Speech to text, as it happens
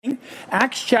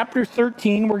Acts chapter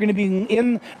 13. We're going to be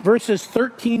in verses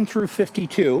 13 through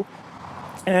 52.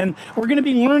 And we're going to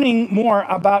be learning more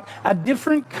about a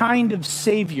different kind of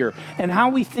Savior and how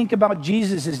we think about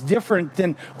Jesus is different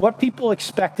than what people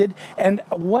expected and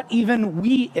what even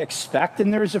we expect.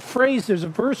 And there's a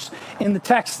verse in the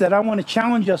text that I want to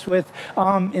challenge us with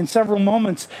in several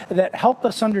moments that help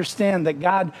us understand that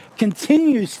God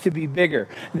continues to be bigger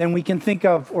than we can think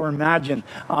of or imagine.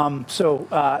 So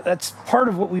that's part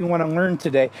of what we want to learn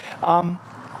today.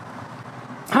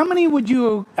 How many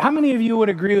of you would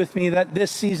agree with me that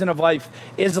this season of life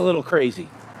is a little crazy?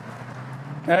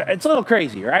 It's a little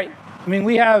crazy, right? I mean,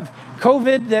 we have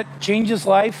COVID that changes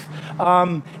life,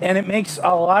 and it makes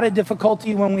a lot of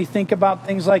difficulty when we think about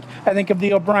things like, I think of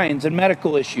the O'Briens and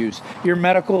medical issues. Your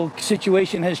medical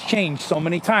situation has changed so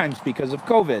many times because of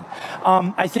COVID.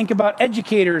 I think about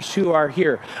educators who are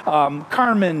here,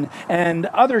 Carmen and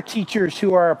other teachers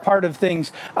who are a part of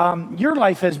things. Your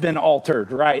life has been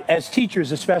altered, right? As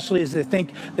teachers, especially as I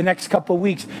think the next couple of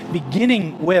weeks,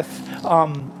 beginning with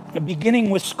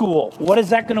school. What is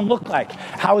that going to look like?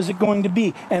 How is it going to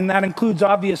be? And that includes,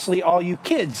 obviously, all you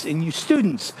kids and you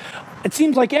students. It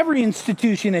seems like every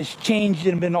institution has changed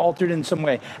and been altered in some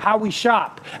way. How we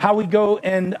shop, how we go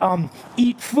and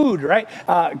eat food, right?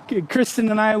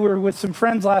 Kristen and I were with some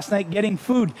friends last night getting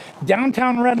food.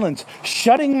 Downtown Redlands,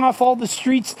 shutting off all the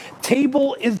streets,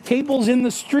 tables in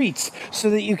the streets so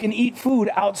that you can eat food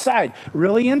outside.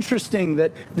 Really interesting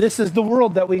that this is the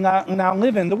world that we now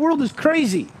live in. The world is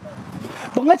crazy.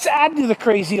 But let's add to the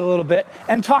crazy a little bit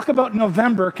and talk about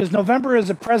November, because November is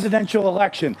a presidential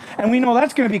election. And we know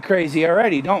that's going to be crazy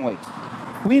already, don't we?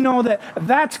 We know that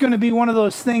that's going to be one of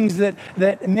those things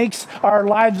that makes our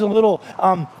lives a little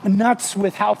nuts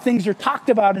with how things are talked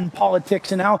about in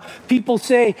politics and how people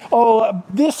say, oh,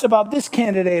 this about this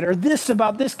candidate or this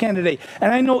about this candidate.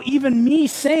 And I know even me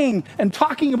saying and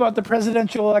talking about the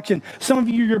presidential election, some of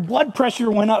you, your blood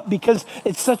pressure went up because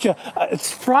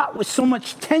it's fraught with so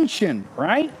much tension,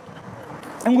 right?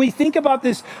 And we think about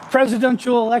this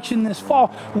presidential election this fall.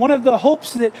 One of the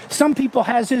hopes that some people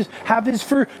have is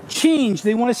for change.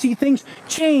 They want to see things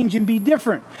change and be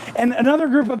different. And another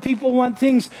group of people want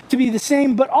things to be the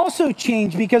same, but also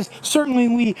change, because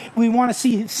certainly we want to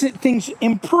see things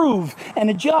improve and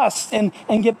adjust and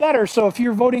get better. So if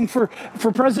you're voting for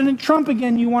President Trump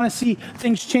again, you want to see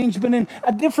things change, but in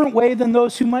a different way than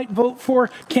those who might vote for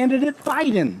candidate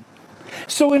Biden.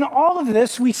 So in all of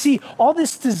this, we see all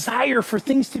this desire for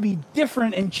things to be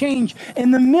different and change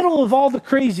in the middle of all the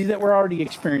crazy that we're already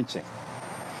experiencing.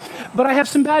 But I have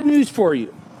some bad news for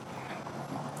you.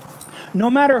 No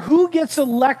matter who gets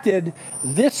elected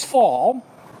this fall,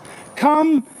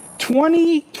 come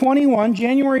 2021,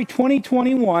 January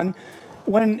 2021,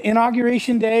 when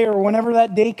Inauguration Day or whenever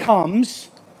that day comes,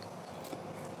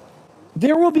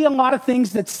 there will be a lot of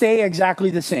things that stay exactly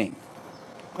the same.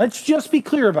 Let's just be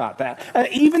clear about that.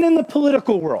 Even in the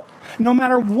political world, no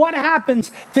matter what happens,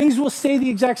 things will stay the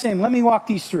exact same. Let me walk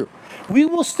these through. We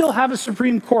will still have a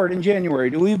Supreme Court in January.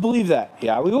 Do we believe that?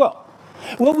 Yeah, we will.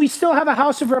 Will we still have a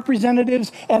House of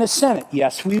Representatives and a Senate?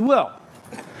 Yes, we will.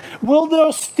 Will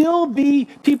there still be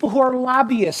people who are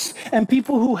lobbyists and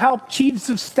people who help chiefs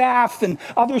of staff and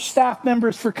other staff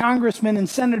members for congressmen and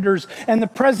senators and the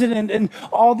president and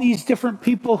all these different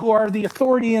people who are the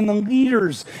authority and the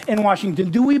leaders in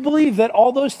Washington? Do we believe that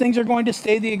all those things are going to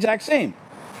stay the exact same?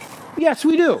 Yes,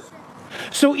 we do.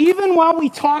 So even while we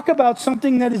talk about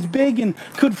something that is big and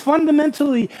could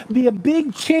fundamentally be a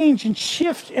big change and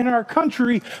shift in our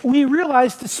country, we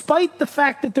realize, despite the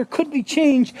fact that there could be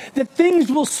change, that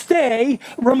things will stay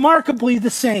remarkably the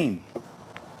same.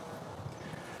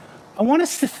 I want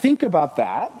us to think about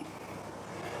that,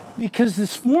 because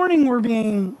this morning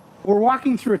we're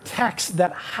walking through a text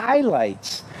that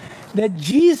highlights that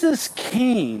Jesus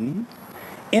came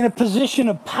in a position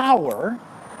of power,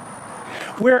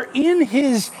 where in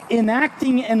his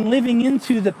enacting and living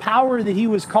into the power that he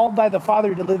was called by the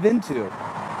Father to live into,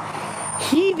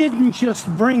 he didn't just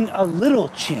bring a little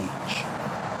change.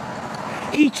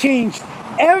 He changed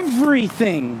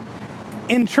everything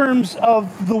in terms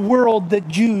of the world that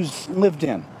Jews lived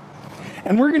in.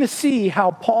 And we're going to see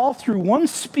how Paul, through one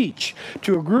speech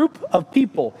to a group of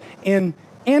people in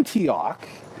Antioch,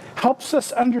 helps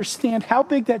us understand how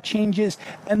big that change is.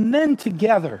 And then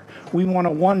together, we want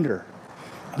to wonder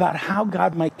about how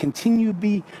God might continue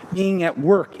being at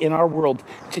work in our world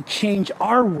to change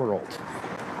our world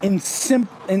in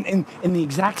the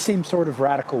exact same sort of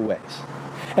radical ways.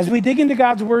 As we dig into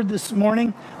God's word this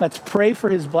morning, let's pray for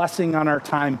his blessing on our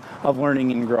time of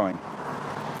learning and growing.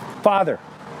 Father,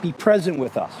 be present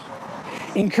with us.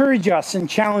 Encourage us and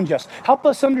challenge us. Help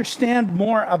us understand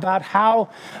more about how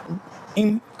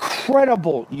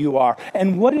incredible you are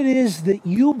and what it is that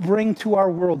you bring to our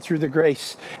world through the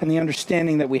grace and the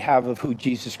understanding that we have of who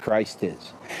Jesus Christ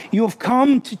is. You have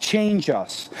come to change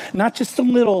us, not just a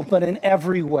little, but in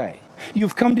every way.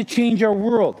 You've come to change our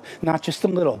world, not just a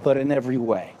little, but in every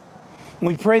way.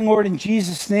 We pray, Lord, in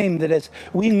Jesus' name, that as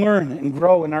we learn and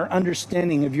grow in our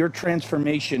understanding of your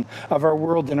transformation of our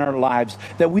world and our lives,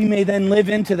 that we may then live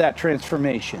into that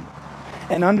transformation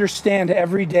and understand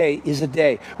every day is a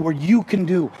day where you can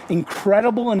do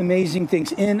incredible and amazing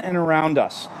things in and around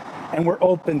us. And we're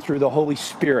open through the Holy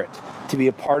Spirit to be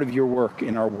a part of your work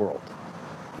in our world.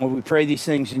 Lord, we pray these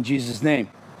things in Jesus' name.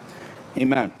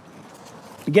 Amen.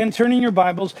 Again, turning your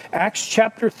Bibles, Acts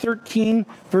chapter 13,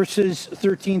 verses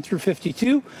 13 through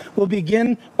 52. We'll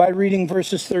begin by reading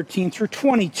verses 13 through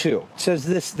 22. It says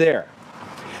this there.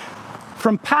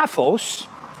 From Paphos,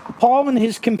 Paul and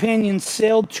his companions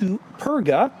sailed to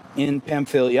Perga in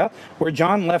Pamphylia, where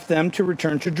John left them to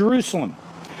return to Jerusalem.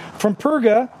 From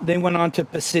Perga, they went on to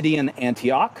Pisidian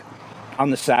Antioch. On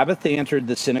the Sabbath, they entered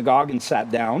the synagogue and sat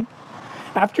down.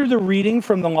 After the reading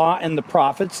from the law and the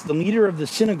prophets, the leader of the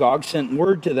synagogue sent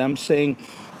word to them saying,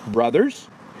 "Brothers,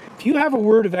 if you have a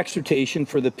word of exhortation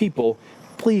for the people,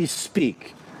 please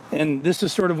speak." And this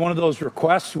is sort of one of those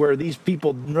requests where these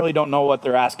people really don't know what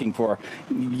they're asking for.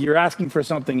 You're asking for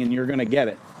something and you're going to get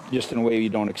it, just in a way you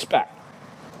don't expect.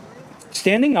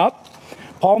 Standing up,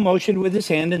 Paul motioned with his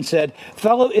hand and said,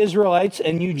 "Fellow Israelites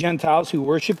and you Gentiles who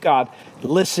worship God,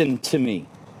 listen to me.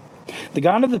 The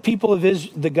God of the people of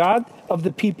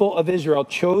Israel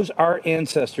chose our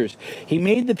ancestors. He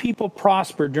made the people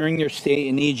prosper during their stay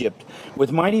in Egypt.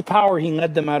 With mighty power, he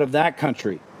led them out of that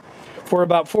country. For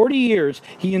about 40 years,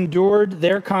 he endured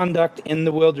their conduct in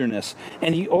the wilderness,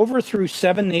 and he overthrew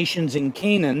 7 nations in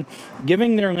Canaan,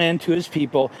 giving their land to his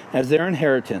people as their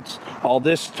inheritance. All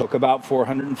this took about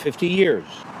 450 years.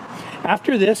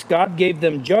 After this, God gave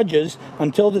them judges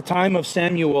until the time of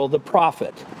Samuel the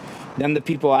prophet. Then the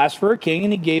people asked for a king,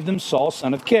 and he gave them Saul,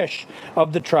 son of Kish,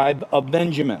 of the tribe of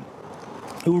Benjamin,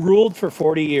 who ruled for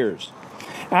 40 years.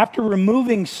 After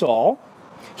removing Saul,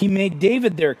 he made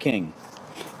David their king.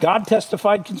 God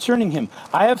testified concerning him,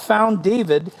 "I have found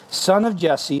David, son of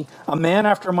Jesse, a man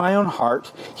after my own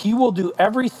heart. He will do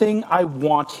everything I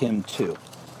want him to."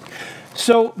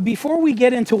 So before we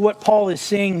get into what Paul is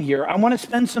saying here, I want to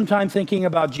spend some time thinking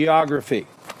about geography.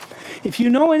 If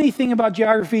you know anything about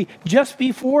geography, just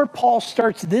before Paul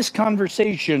starts this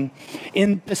conversation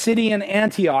in Pisidian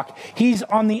Antioch, he's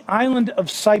on the island of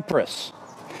Cyprus.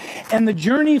 And the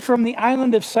journey from the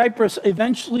island of Cyprus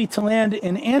eventually to land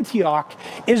in Antioch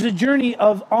is a journey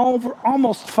of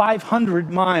almost 500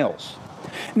 miles.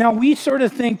 Now, we sort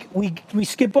of think we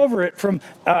skip over it from,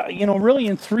 really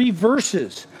in 3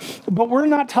 verses. But we're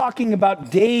not talking about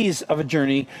days of a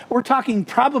journey. We're talking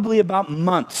probably about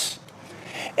months.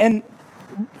 And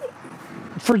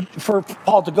for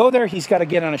Paul to go there, he's got to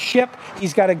get on a ship.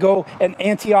 He's got to go, and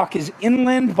Antioch is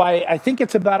inland by, I think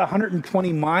it's about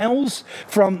 120 miles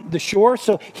from the shore.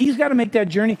 So he's got to make that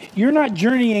journey. You're not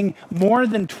journeying more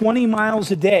than 20 miles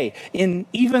a day in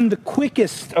even the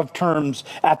quickest of terms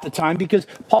at the time, because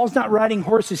Paul's not riding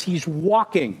horses, he's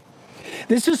walking.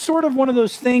 This is sort of one of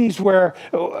those things where,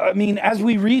 as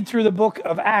we read through the book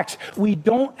of Acts, we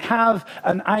don't have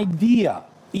an idea,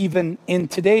 even in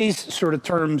today's sort of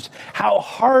terms, how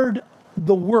hard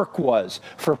the work was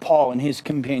for Paul and his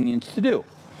companions to do.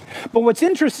 But what's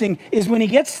interesting is when he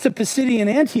gets to Pisidian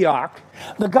Antioch,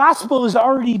 the gospel has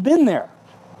already been there.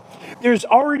 There's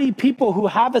already people who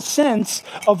have a sense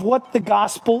of what the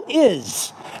gospel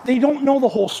is. They don't know the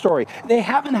whole story. They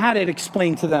haven't had it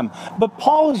explained to them. But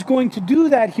Paul is going to do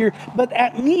that here. But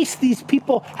at least these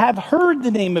people have heard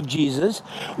the name of Jesus,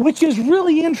 which is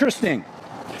really interesting.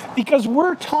 Because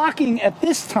we're talking at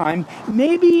this time,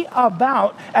 maybe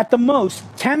about, at the most,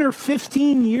 10 or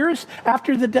 15 years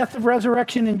after the death of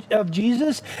resurrection of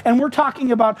Jesus. And we're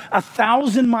talking about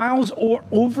 1,000 miles or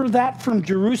over that from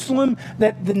Jerusalem,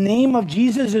 that the name of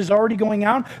Jesus is already going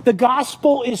out. The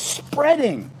gospel is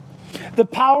spreading. The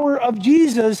power of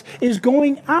Jesus is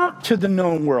going out to the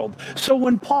known world. So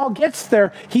when Paul gets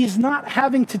there, he's not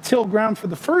having to till ground for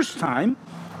the first time.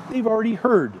 They've already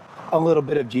heard a little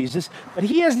bit of Jesus, but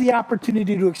he has the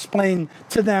opportunity to explain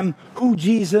to them who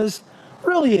Jesus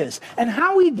really is. And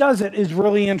how he does it is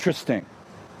really interesting.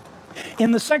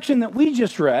 In the section that we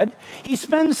just read, he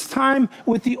spends time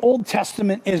with the Old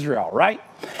Testament Israel, right?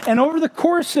 And over the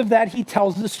course of that, he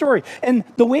tells the story. And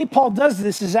the way Paul does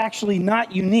this is actually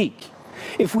not unique.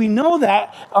 If we know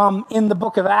that in the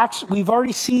book of Acts, we've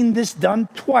already seen this done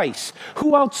twice.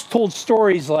 Who else told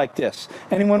stories like this?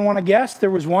 Anyone want to guess? There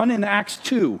was one in Acts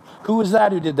 2. Who was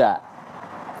that who did that?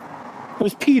 It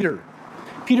was Peter.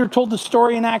 Peter told the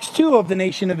story in Acts 2 of the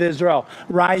nation of Israel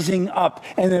rising up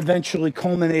and eventually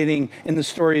culminating in the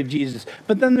story of Jesus.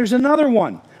 But then there's another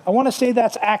one. I want to say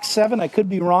that's Acts 7. I could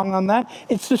be wrong on that.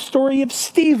 It's the story of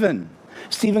Stephen.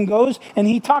 Stephen goes and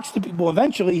he talks to people.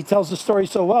 Eventually, he tells the story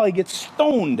so well, he gets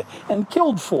stoned and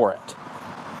killed for it.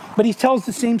 But he tells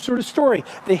the same sort of story,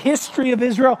 the history of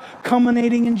Israel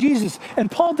culminating in Jesus. And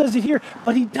Paul does it here,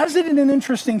 but he does it in an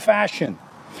interesting fashion.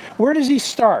 Where does he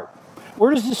start?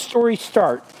 Where does the story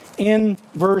start? In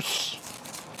verse,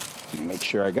 let me make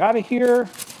sure I got it here.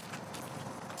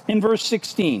 In verse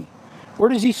 16. Where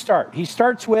does he start? He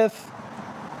starts with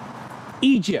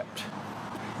Egypt.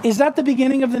 Is that the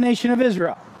beginning of the nation of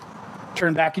Israel?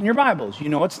 Turn back in your Bibles. You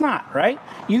know it's not, right?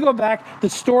 You go back, the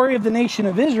story of the nation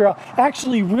of Israel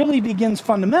actually really begins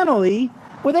fundamentally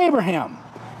with Abraham.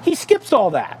 He skips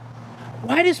all that.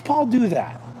 Why does Paul do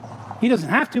that? He doesn't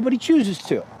have to, but he chooses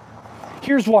to.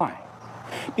 Here's why.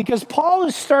 Because Paul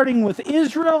is starting with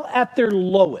Israel at their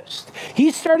lowest.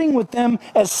 He's starting with them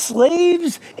as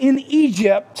slaves in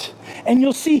Egypt. And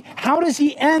you'll see, how does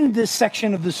he end this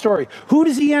section of the story? Who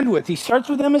does he end with? He starts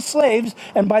with them as slaves.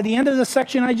 And by the end of the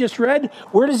section I just read,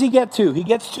 where does he get to? He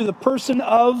gets to the person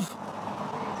of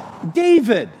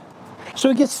David. So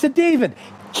he gets to David,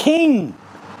 king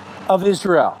of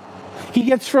Israel. He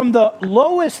gets from the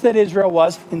lowest that Israel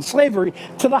was in slavery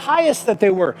to the highest that they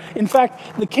were. In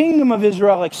fact, the kingdom of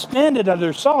Israel expanded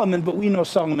under Solomon, but we know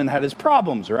Solomon had his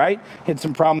problems, right? He had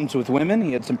some problems with women.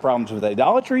 He had some problems with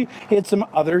idolatry. He had some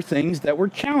other things that were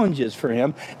challenges for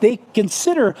him. They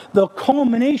consider the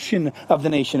culmination of the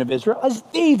nation of Israel as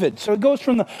David. So it goes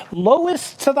from the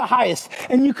lowest to the highest.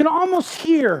 And you can almost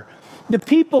hear the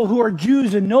people who are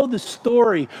Jews and know the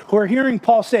story, who are hearing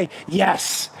Paul say,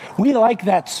 yes, we like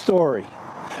that story.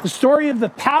 The story of the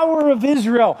power of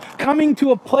Israel coming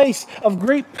to a place of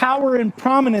great power and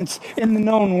prominence in the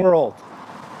known world.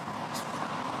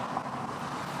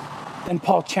 And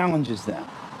Paul challenges them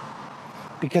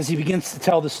because he begins to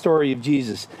tell the story of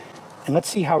Jesus. And let's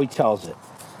see how he tells it.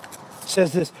 It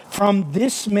says this, from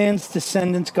this man's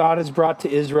descendants, God has brought to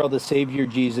Israel the Savior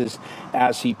Jesus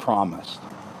as he promised.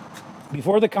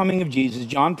 Before the coming of Jesus,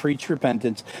 John preached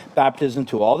repentance, baptism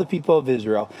to all the people of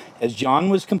Israel. As John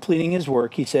was completing his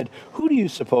work, he said, who do you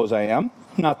suppose I am?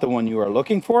 Not the one you are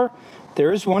looking for.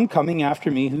 There is one coming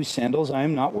after me whose sandals I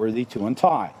am not worthy to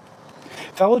untie.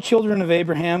 Fellow children of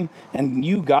Abraham and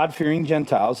you God-fearing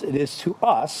Gentiles, it is to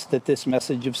us that this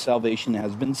message of salvation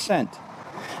has been sent.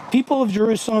 People of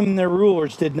Jerusalem and their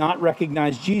rulers did not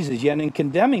recognize Jesus, yet in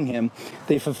condemning him,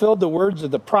 they fulfilled the words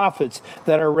of the prophets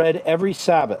that are read every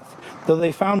Sabbath. Though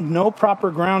they found no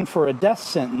proper ground for a death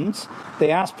sentence,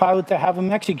 they asked Pilate to have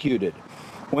him executed.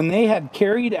 When they had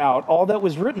carried out all that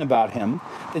was written about him,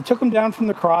 they took him down from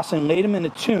the cross and laid him in a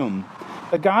tomb.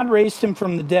 But God raised him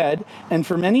from the dead, and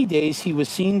for many days he was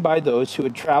seen by those who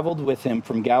had traveled with him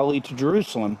from Galilee to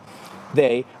Jerusalem.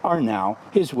 They are now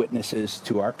his witnesses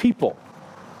to our people.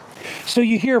 So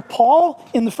you hear Paul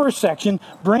in the first section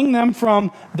bring them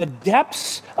from the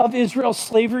depths of Israel's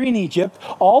slavery in Egypt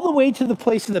all the way to the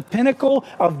place of the pinnacle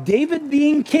of David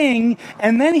being king.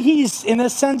 And then he's, in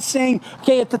a sense, saying,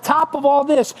 okay, at the top of all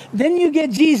this, then you get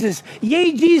Jesus.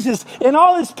 Yay, Jesus, in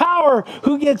all his power,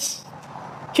 who gets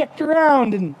kicked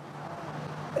around and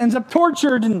ends up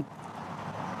tortured and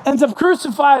ends up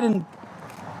crucified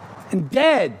and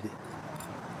dead.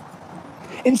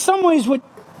 In some ways, what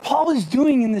Paul is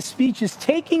doing in this speech is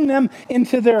taking them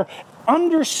into their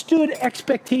understood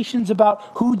expectations about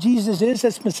who Jesus is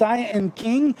as Messiah and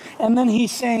King. And then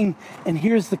he's saying, and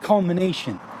here's the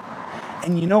culmination.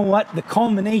 And you know what? The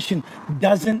culmination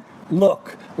doesn't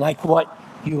look like what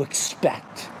you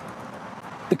expect.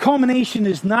 The culmination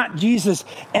is not Jesus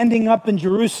ending up in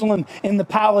Jerusalem in the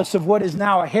palace of what is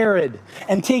now a Herod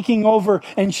and taking over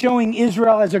and showing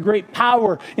Israel as a great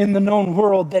power in the known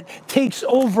world that takes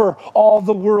over all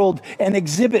the world and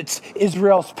exhibits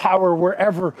Israel's power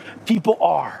wherever people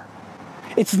are.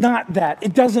 It's not that.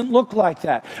 It doesn't look like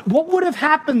that. What would have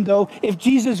happened, though, if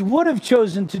Jesus would have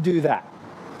chosen to do that?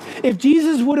 If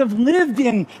Jesus would have lived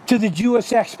into the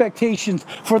Jewish expectations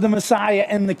for the Messiah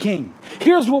and the King,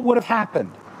 here's what would have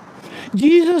happened.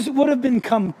 Jesus would have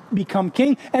become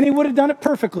king, and he would have done it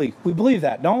perfectly. We believe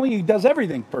that, don't we? He does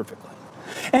everything perfectly.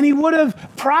 And he would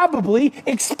have probably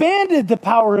expanded the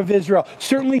power of Israel.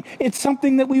 Certainly, it's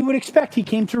something that we would expect. He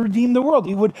came to redeem the world.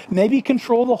 He would maybe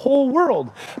control the whole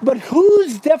world. But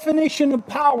whose definition of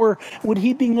power would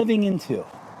he be living into?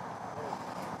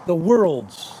 the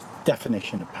world's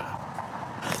definition of power,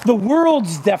 the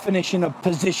world's definition of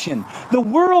position, the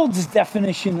world's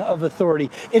definition of authority.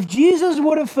 If Jesus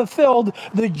would have fulfilled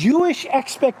the Jewish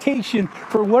expectation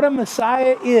for what a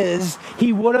Messiah is,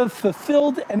 he would have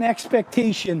fulfilled an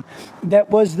expectation that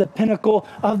was the pinnacle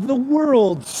of the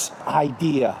world's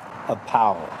idea of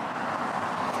power.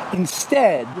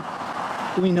 Instead,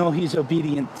 we know he's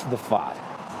obedient to the Father.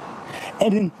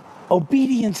 And in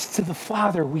obedience to the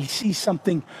Father, we see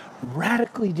something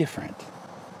radically different.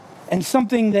 And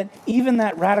something that even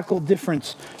that radical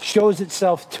difference shows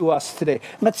itself to us today.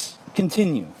 Let's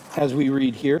continue as we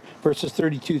read here, verses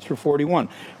 32 through 41.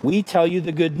 We tell you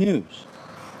the good news.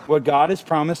 What God has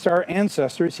promised our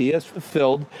ancestors, he has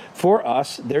fulfilled for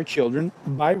us, their children,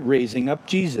 by raising up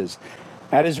Jesus.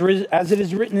 As it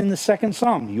is written in the second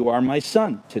Psalm, you are my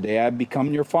son. Today I have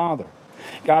become your father.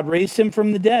 God raised him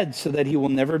from the dead so that he will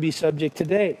never be subject to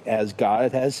decay, as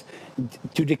God has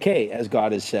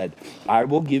said. I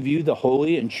will give you the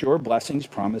holy and sure blessings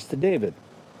promised to David.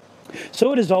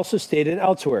 So it is also stated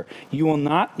elsewhere, you will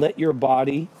not let your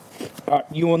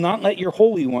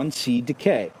Holy One see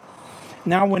decay.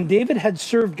 Now, when David had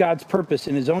served God's purpose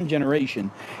in his own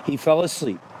generation, he fell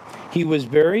asleep. He was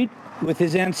buried with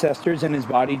his ancestors and his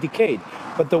body decayed.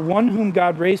 But the one whom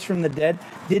God raised from the dead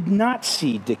did not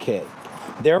see decay.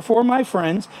 Therefore, my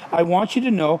friends, I want you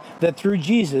to know that through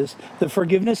Jesus, the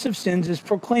forgiveness of sins is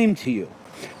proclaimed to you.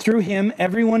 Through him,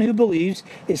 everyone who believes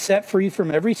is set free from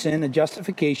every sin, a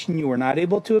justification you were not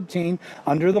able to obtain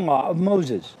under the law of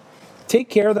Moses. Take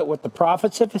care that what the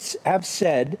prophets have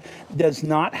said does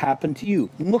not happen to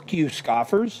you. Look, you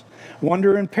scoffers,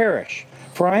 wonder and perish.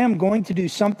 For I am going to do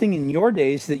something in your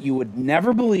days that you would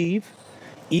never believe,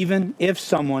 even if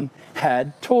someone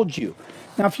had told you.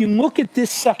 Now, if you look at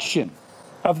this section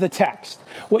of the text,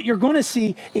 what you're going to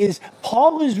see is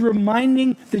Paul is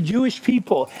reminding the Jewish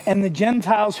people and the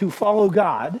Gentiles who follow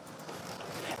God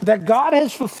that God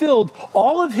has fulfilled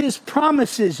all of his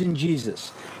promises in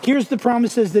Jesus. Here's the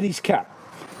promises that he's kept.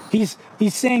 He's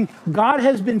saying God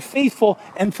has been faithful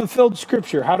and fulfilled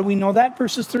Scripture. How do we know that?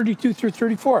 Verses 32 through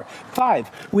 34.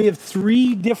 5. We have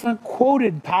 3 different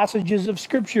quoted passages of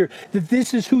Scripture that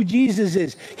this is who Jesus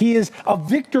is. He is a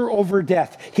victor over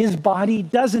death. His body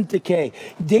doesn't decay.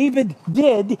 David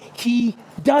did, he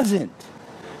doesn't.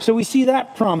 So we see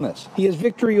that promise. He has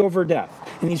victory over death,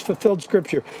 and he's fulfilled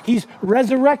Scripture. He's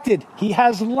resurrected. He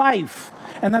has life.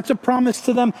 And that's a promise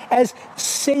to them as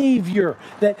Savior,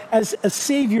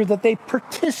 that they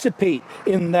participate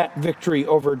in that victory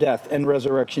over death and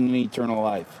resurrection and eternal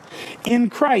life.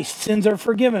 In Christ, sins are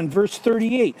forgiven. Verse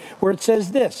 38, where it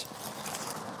says this,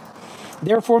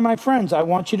 therefore, my friends, I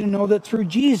want you to know that through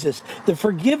Jesus, the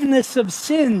forgiveness of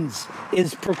sins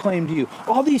is proclaimed to you.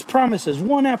 All these promises,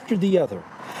 one after the other.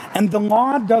 And the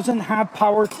law doesn't have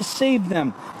power to save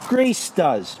them. Grace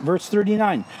does. Verse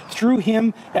 39. Through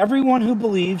him, everyone who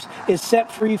believes is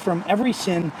set free from every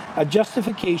sin, a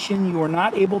justification you are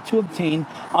not able to obtain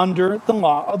under the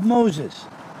law of Moses.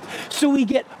 So we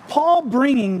get Paul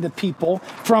bringing the people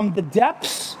from the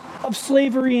depths of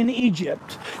slavery in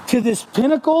Egypt to this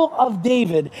pinnacle of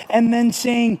David, and then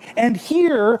saying, and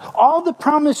here all the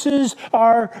promises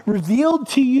are revealed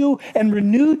to you and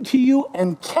renewed to you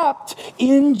and kept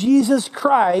in Jesus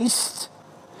Christ.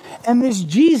 And this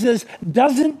Jesus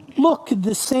doesn't look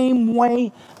the same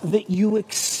way that you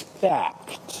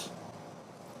expect.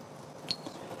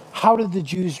 How did the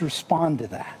Jews respond to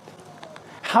that?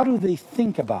 How do they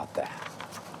think about that?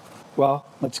 Well,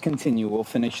 let's continue. We'll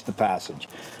finish the passage.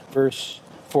 Verse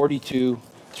 42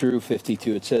 through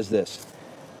 52, it says this.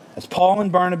 As Paul and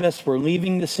Barnabas were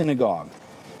leaving the synagogue,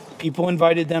 people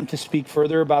invited them to speak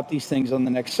further about these things on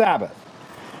the next Sabbath.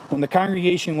 When the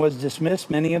congregation was dismissed,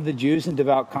 many of the Jews and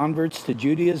devout converts to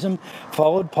Judaism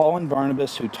followed Paul and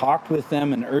Barnabas, who talked with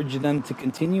them and urged them to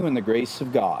continue in the grace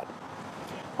of God.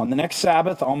 On the next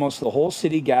Sabbath, almost the whole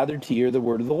city gathered to hear the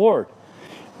word of the Lord.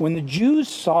 When the Jews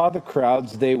saw the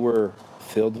crowds, they were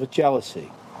filled with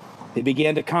jealousy. They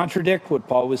began to contradict what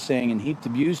Paul was saying and heaped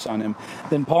abuse on him.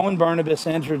 Then Paul and Barnabas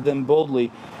answered them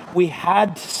boldly, we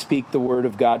had to speak the word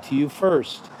of God to you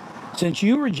first. Since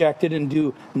you rejected and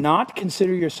do not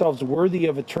consider yourselves worthy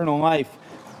of eternal life,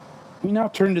 we now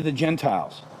turn to the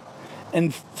Gentiles.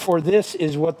 And for this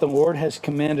is what the Lord has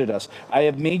commanded us. I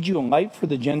have made you a light for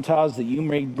the Gentiles, that you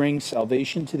may bring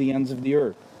salvation to the ends of the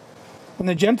earth. When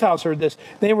the Gentiles heard this,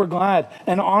 they were glad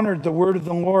and honored the word of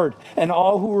the Lord, and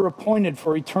all who were appointed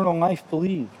for eternal life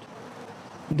believed.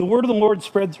 The word of the Lord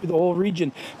spread through the whole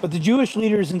region, but the Jewish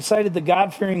leaders incited the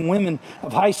God-fearing women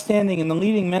of high standing and the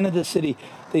leading men of the city.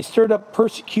 They stirred up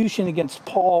persecution against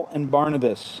Paul and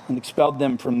Barnabas and expelled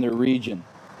them from their region.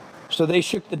 So they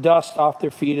shook the dust off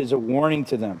their feet as a warning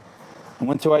to them and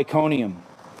went to Iconium.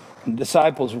 And the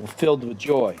disciples were filled with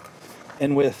joy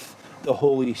and with the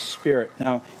Holy Spirit.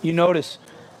 Now, you notice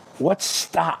what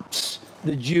stops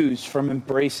the Jews from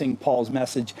embracing Paul's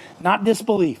message? Not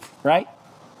disbelief, right?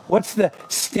 What's the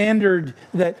standard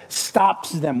that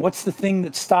stops them? What's the thing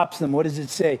that stops them? What does it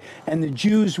say? And the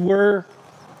Jews were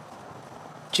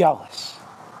jealous.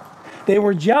 They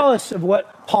were jealous of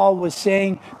what Paul was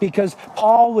saying because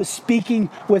Paul was speaking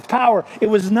with power. It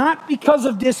was not because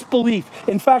of disbelief.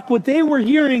 In fact, what they were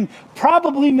hearing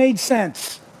probably made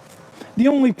sense. The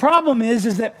only problem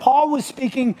is that Paul was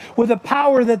speaking with a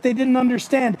power that they didn't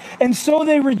understand, and so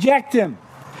they reject him.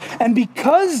 And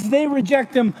because they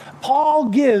reject him, Paul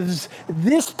gives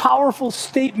this powerful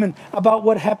statement about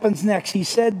what happens next. He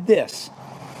said this.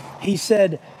 He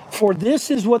said, for this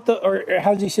is what or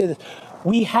how does he say this?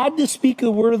 We had to speak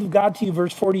the word of God to you,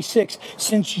 verse 46.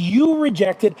 Since you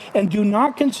rejected and do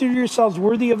not consider yourselves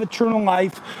worthy of eternal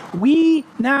life, we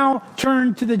now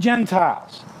turn to the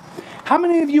Gentiles. How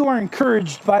many of you are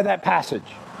encouraged by that passage,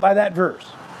 by that verse?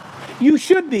 You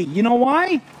should be. You know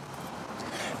why?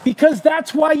 Because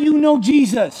that's why you know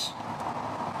Jesus.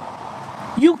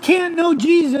 You can't know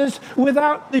Jesus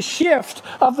without the shift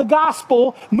of the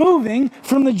gospel moving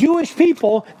from the Jewish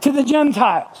people to the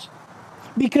Gentiles.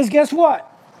 Because guess what?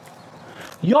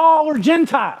 Y'all are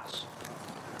Gentiles.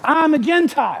 I'm a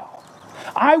Gentile.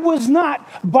 I was not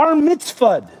bar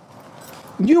mitzvahed.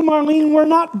 You, Marlene, were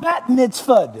not bat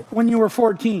mitzvahed when you were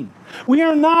 14. We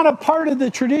are not a part of the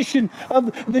tradition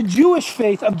of the Jewish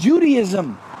faith, of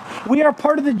Judaism. We are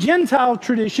part of the Gentile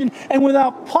tradition, and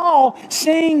without Paul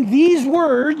saying these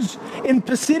words in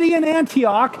Pisidian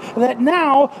Antioch, that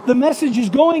now the message is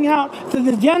going out to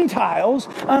the Gentiles,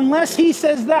 unless he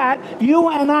says that, you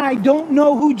and I don't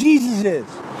know who Jesus is.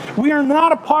 We are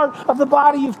not a part of the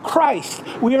body of Christ.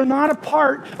 We are not a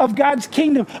part of God's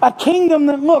kingdom, a kingdom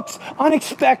that looks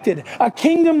unexpected, a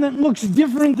kingdom that looks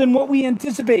different than what we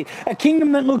anticipate, a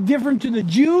kingdom that looked different to the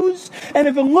Jews, and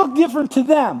if it looked different to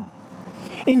them,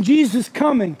 in Jesus'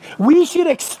 coming, we should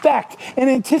expect and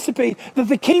anticipate that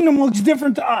the kingdom looks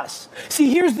different to us.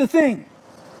 See, here's the thing.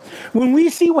 When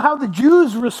we see how the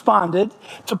Jews responded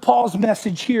to Paul's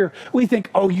message here, we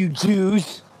think, oh, you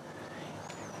Jews,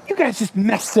 you guys just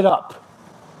messed it up.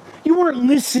 You weren't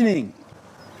listening.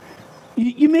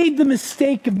 You made the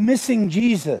mistake of missing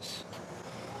Jesus.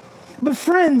 But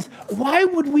friends, why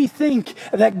would we think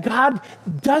that God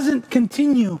doesn't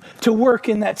continue to work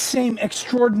in that same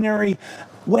extraordinary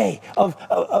way of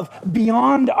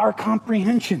beyond our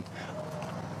comprehension?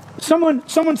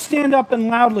 Someone stand up and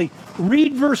loudly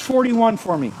read verse 41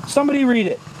 for me. Somebody read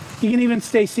it. You can even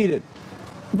stay seated.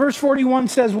 Verse 41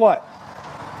 says what?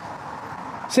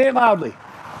 Say it loudly.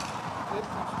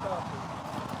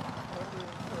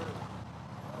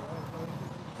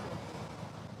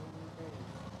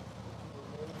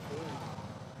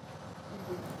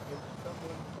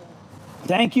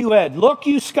 Thank you, Ed. Look,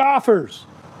 you scoffers,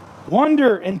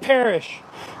 wonder and perish,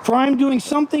 for I'm doing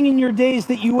something in your days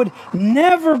that you would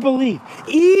never believe.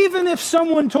 Even if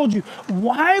someone told you,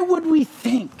 why would we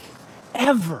think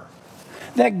ever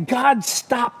that God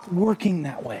stopped working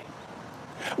that way?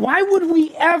 Why would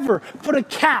we ever put a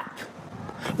cap?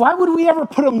 Why would we ever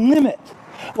put a limit?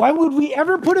 Why would we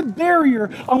ever put a barrier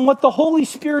on what the Holy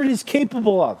Spirit is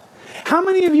capable of? How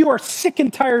many of you are sick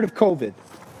and tired of COVID?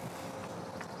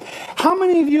 How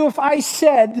many of you, if I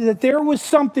said that there was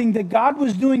something that God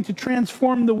was doing to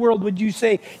transform the world, would you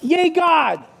say, yay,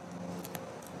 God?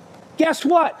 Guess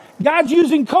what? God's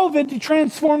using COVID to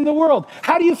transform the world.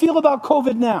 How do you feel about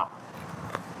COVID now?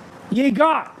 Yay,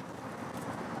 God.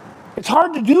 It's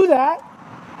hard to do that.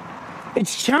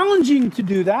 It's challenging to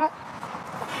do that.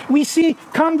 We see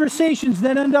conversations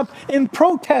that end up in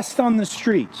protest on the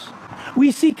streets.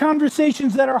 We see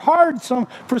conversations that are hard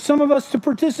for some of us to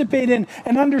participate in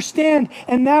and understand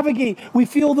and navigate. We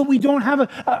feel that we don't have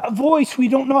a voice. We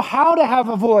don't know how to have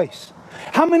a voice.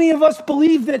 How many of us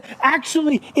believe that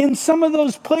actually in some of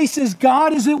those places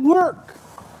God is at work?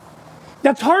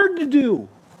 That's hard to do.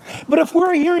 But if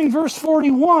we're hearing verse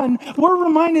 41, we're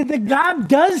reminded that God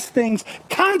does things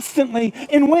constantly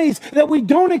in ways that we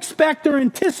don't expect or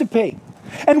anticipate.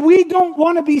 And we don't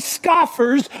want to be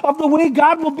scoffers of the way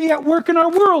God will be at work in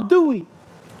our world, do we?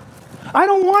 I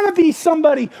don't want to be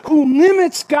somebody who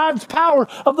limits God's power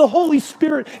of the Holy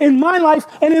Spirit in my life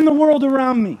and in the world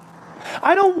around me.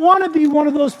 I don't want to be one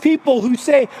of those people who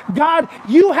say, God,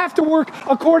 you have to work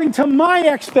according to my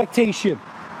expectation.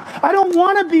 I don't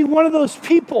want to be one of those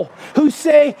people who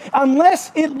say,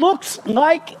 unless it looks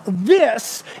like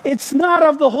this, it's not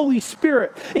of the Holy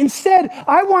Spirit. Instead,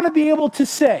 I want to be able to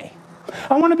say,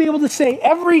 I want to be able to say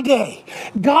every day,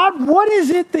 God, what is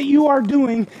it that you are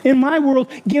doing in my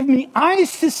world? Give me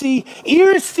eyes to see,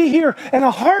 ears to hear, and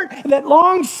a heart that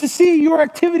longs to see your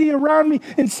activity around me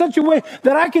in such a way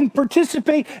that I can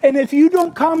participate. And if you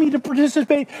don't call me to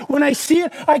participate, when I see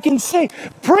it, I can say,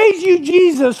 praise you,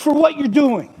 Jesus, for what you're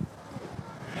doing.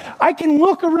 I can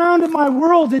look around at my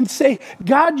world and say,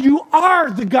 God, you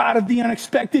are the God of the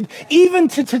unexpected, even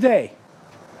to today.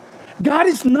 God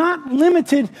is not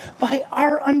limited by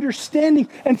our understanding.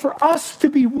 And for us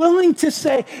to be willing to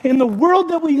say, in the world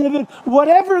that we live in,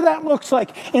 whatever that looks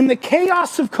like, in the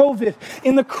chaos of COVID,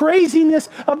 in the craziness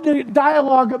of the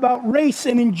dialogue about race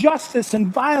and injustice and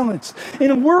violence, in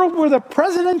a world where the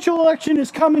presidential election is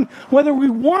coming, whether we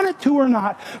want it to or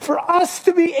not, for us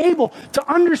to be able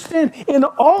to understand in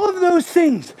all of those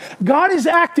things, God is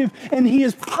active and he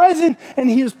is present and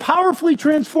he is powerfully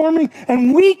transforming,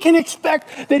 and we can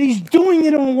expect that he's doing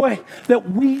it in a way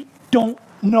that we don't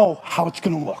know how it's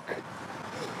going to look.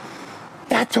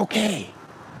 That's okay.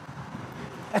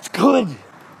 That's good.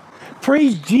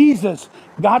 Praise Jesus.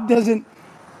 God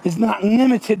is not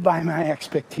limited by my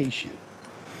expectation.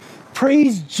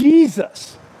 Praise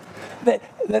Jesus that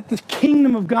the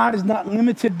kingdom of God is not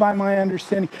limited by my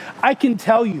understanding. I can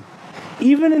tell you,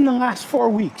 even in the last 4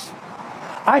 weeks,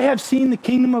 I have seen the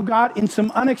kingdom of God in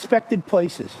some unexpected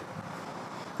places.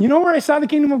 You know where I saw the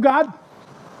kingdom of God?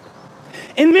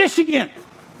 In Michigan.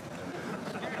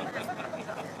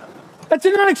 That's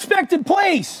an unexpected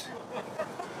place.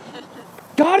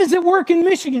 God is at work in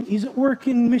Michigan. He's at work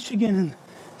in Michigan in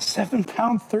a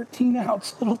 7-pound,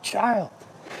 13-ounce little child.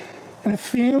 And a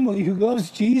family who loves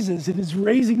Jesus and is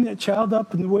raising that child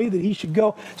up in the way that he should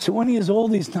go, so when he is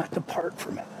old, he's not depart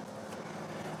from it.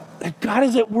 That God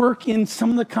is at work in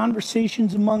some of the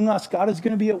conversations among us. God is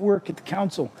going to be at work at the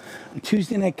council on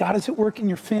Tuesday night. God is at work in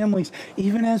your families.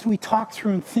 Even as we talk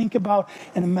through and think about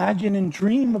and imagine and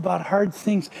dream about hard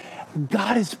things,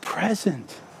 God is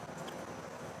present.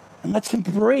 And let's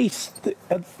embrace the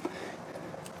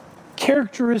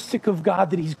characteristic of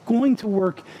God that he's going to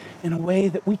work in a way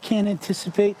that we can't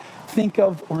anticipate, think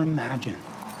of, or imagine.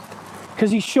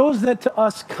 Because he shows that to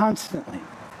us constantly.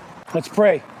 Let's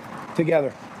pray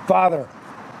together. Father,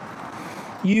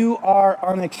 you are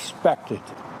unexpected.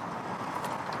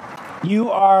 You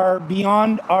are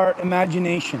beyond our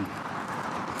imagination.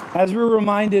 As we're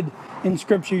reminded in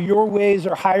Scripture, your ways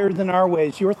are higher than our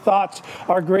ways. Your thoughts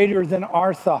are greater than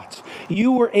our thoughts.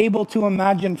 You were able to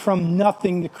imagine from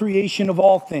nothing the creation of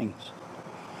all things.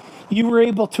 You were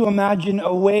able to imagine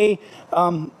a way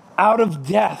out of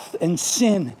death and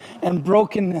sin and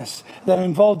brokenness that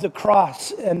involved a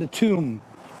cross and a tomb,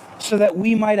 so that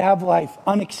we might have life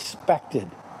unexpected.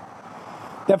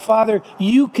 That, Father,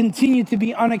 you continue to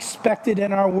be unexpected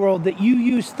in our world, that you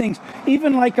use things,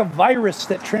 even like a virus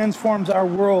that transforms our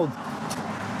world,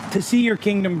 to see your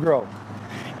kingdom grow.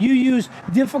 You use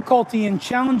difficulty and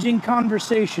challenging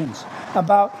conversations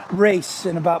about race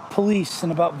and about police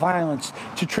and about violence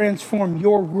to transform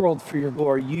your world for your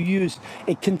glory. You use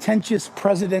a contentious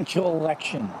presidential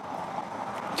election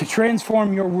to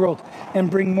transform your world and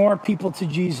bring more people to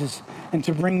Jesus and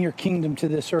to bring your kingdom to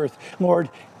this earth. Lord,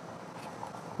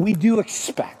 we do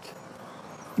expect,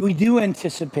 we do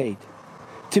anticipate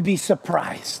to be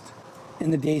surprised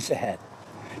in the days ahead.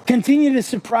 Continue to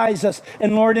surprise us.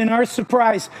 And Lord, in our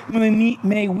surprise,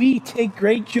 may we take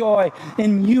great joy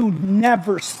in you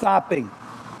never stopping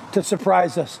to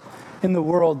surprise us in the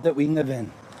world that we live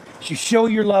in. As you show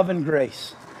your love and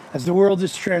grace as the world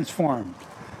is transformed,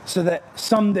 so that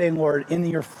someday, Lord, in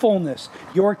your fullness,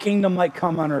 your kingdom might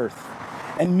come on earth,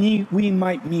 and we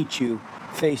might meet you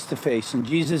face to face. In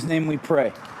Jesus' name we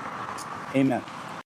pray. Amen.